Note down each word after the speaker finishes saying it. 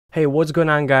Hey, what's going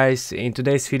on guys? In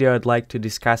today's video I'd like to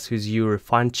discuss with you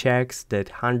refund checks that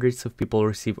hundreds of people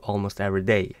receive almost every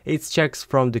day. It's checks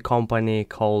from the company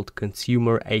called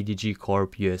Consumer ADJ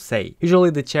Corp USA. Usually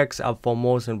the checks are for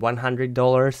more than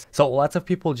 $100, so lots of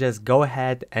people just go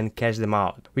ahead and cash them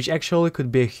out, which actually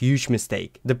could be a huge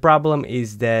mistake. The problem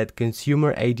is that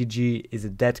Consumer ADJ is a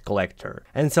debt collector,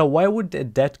 and so why would a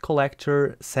debt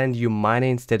collector send you money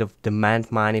instead of demand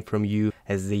money from you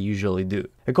as they usually do?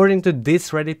 According to this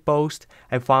Reddit post,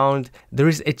 I found there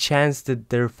is a chance that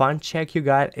the refund check you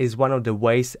got is one of the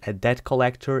ways a debt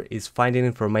collector is finding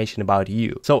information about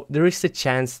you. So there is a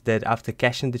chance that after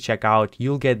cashing the check out,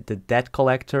 you'll get the debt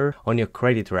collector on your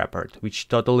credit report, which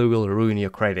totally will ruin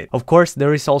your credit. Of course,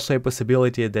 there is also a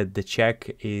possibility that the check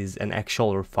is an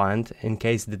actual refund in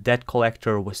case the debt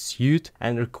collector was sued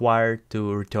and required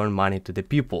to return money to the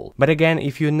people. But again,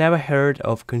 if you never heard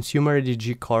of Consumer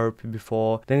ADJ Corp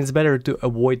before, then it's better to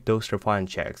avoid those refund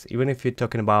checks, even if you're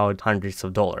talking about hundreds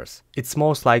of dollars. It's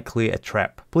most likely a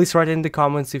trap. Please write in the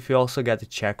comments if you also got a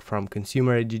check from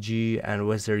Consumer ADJ and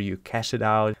whether you cashed it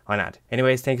out or not.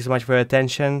 Anyways, thank you so much for your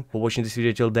attention, for watching this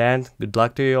video till the end. Good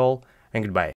luck to you all, and goodbye.